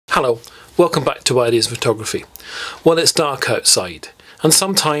Hello, welcome back to Ideas in Photography. Well, it's dark outside, and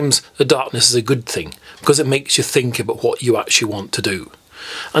sometimes the darkness is a good thing because it makes you think about what you actually want to do.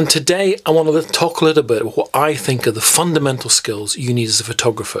 And today I want to talk a little bit about what I think are the fundamental skills you need as a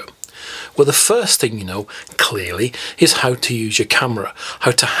photographer. Well, the first thing you know, clearly, is how to use your camera,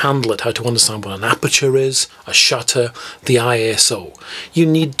 how to handle it, how to understand what an aperture is, a shutter, the ISO. You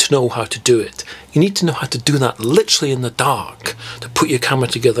need to know how to do it. You need to know how to do that literally in the dark, to put your camera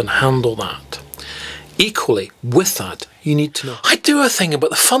together and handle that. Equally, with that, you need to know. I do a thing about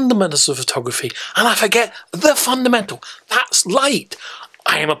the fundamentals of photography, and I forget the fundamental. That's light.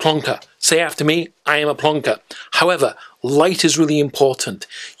 I am a plonker. Say after me, I am a plonker. However, light is really important.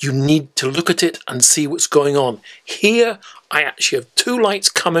 You need to look at it and see what's going on. Here, I actually have two lights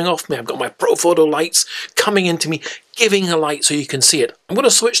coming off me. I've got my Pro Photo lights coming into me, giving a light so you can see it. I'm going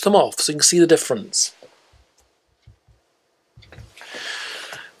to switch them off so you can see the difference.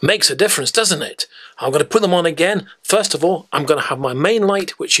 Makes a difference, doesn't it? I'm going to put them on again. First of all, I'm going to have my main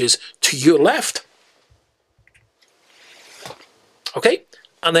light, which is to your left. Okay,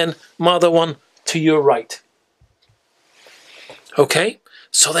 and then my other one to your right. Okay,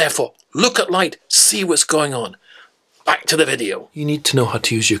 so therefore, look at light, see what's going on. Back to the video. You need to know how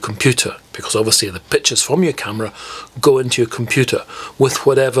to use your computer because obviously the pictures from your camera go into your computer with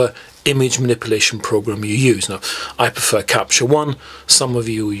whatever image manipulation program you use. Now, I prefer Capture One, some of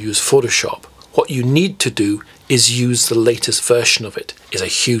you use Photoshop. What you need to do is use the latest version of it. It's a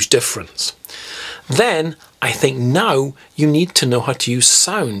huge difference. Then, I think now you need to know how to use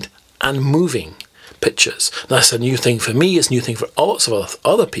sound and moving pictures. That's a new thing for me, it's a new thing for lots of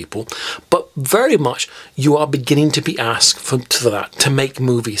other people, but very much you are beginning to be asked for that, to make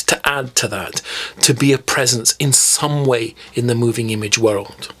movies, to add to that, to be a presence in some way in the moving image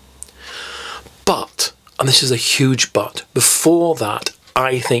world. But, and this is a huge but, before that,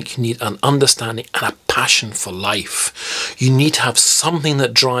 I think you need an understanding and a passion for life. You need to have something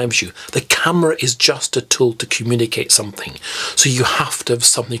that drives you. The camera is just a tool to communicate something. So you have to have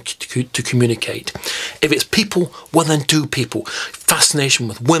something to communicate. If it's people, well then do people. Fascination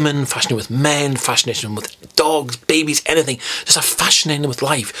with women, fascination with men, fascination with dogs, babies, anything. Just a fascination with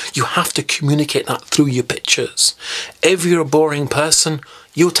life. You have to communicate that through your pictures. If you're a boring person,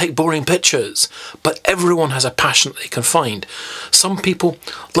 you'll take boring pictures, but everyone has a passion that they can find. Some people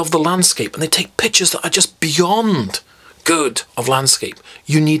love the landscape and they take pictures that are just beyond good of landscape.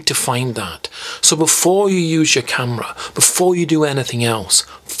 You need to find that. So before you use your camera, before you do anything else,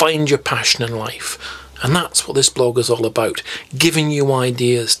 find your passion in life. And that's what this blog is all about, giving you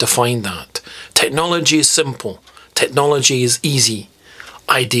ideas to find that. Technology is simple. Technology is easy.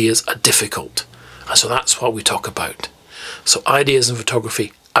 Ideas are difficult. And so that's what we talk about. So Ideas in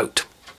Photography, out.